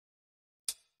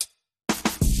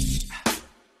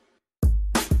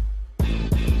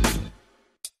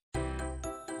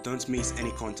Don't miss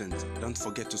any content. Don't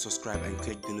forget to subscribe and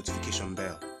click the notification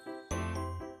bell.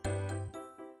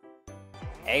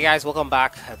 Hey guys, welcome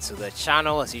back to the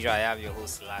channel. As usual, I have your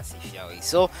host sellssi.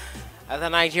 So the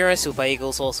Nigerian Super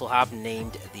Eagles also have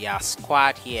named their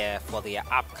squad here for their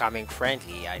upcoming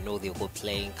friendly. I know they will be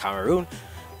playing Cameroon,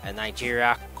 and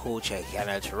Nigeria coach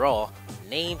Cameroon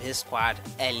named his squad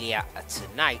earlier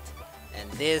tonight,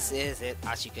 and this is it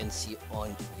as you can see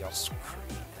on your screen.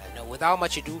 And without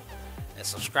much ado,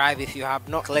 subscribe if you have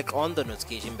not. Click on the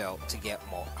notification bell to get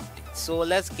more updates. So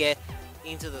let's get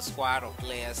into the squad of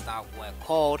players that were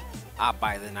called up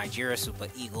by the Nigeria Super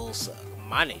Eagles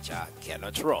manager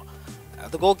Cameroon.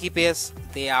 The goalkeepers,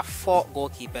 there are 4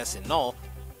 goalkeepers in all.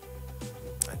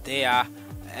 They are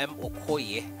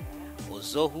Okoye,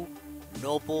 Ozohu,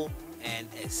 Noble,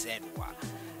 and Ezenwa.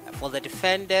 For the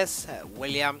defenders,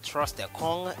 William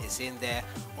Trostekong is in there,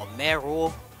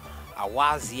 Omero,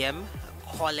 Awaziem,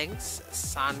 Collins,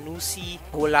 Sanusi,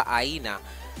 Bola Aina,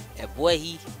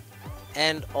 Ebwehi,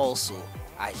 and also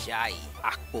Ajayi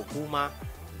Akpoguma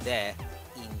there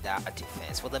in that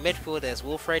defense. For the midfielders,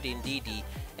 Wilfred Ndidi,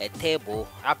 Etebo,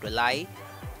 Abdullahi,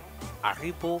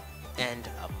 Aribo, and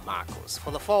Marcos.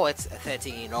 For the forwards,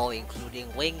 13 in all, including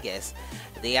wingers,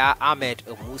 they are Ahmed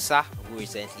Musa, who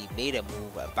recently made a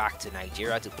move back to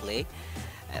Nigeria to play,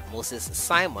 Moses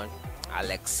Simon,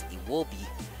 Alex Iwobi,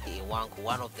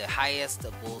 one of the highest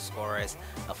goal scorers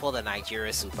for the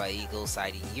Nigeria Super Eagles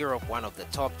side in Europe, one of the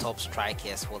top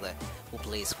strikers who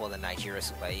plays for the Nigeria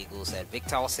Super Eagles, and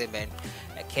Victor Osimhen,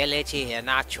 Kelechi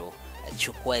Iheanacho,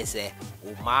 Chukwueze,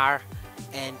 Umar,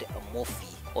 and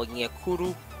Mofi,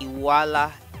 Onyekuru,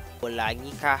 Iwala,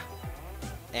 Olanyika,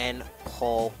 and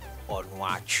Paul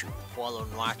Onuachu. Paul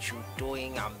Onuachu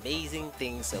doing amazing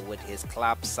things with his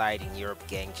club side in Europe,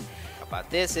 Genk. But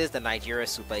this is the Nigeria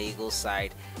Super Eagles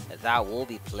side that will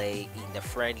be playing in the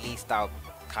friendly style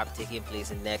cup taking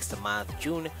place in next month,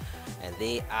 June, and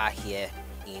they are here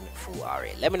in full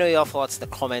array. Let me know your thoughts in the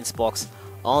comments box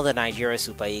on the Nigeria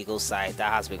Super Eagles side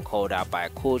that has been called out by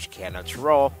coach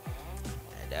Cameroon,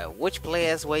 and which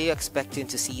players were you expecting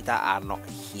to see that are not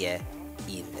here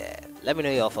in there. Let me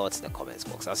know your thoughts in the comments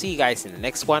box. I'll see you guys in the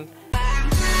next one.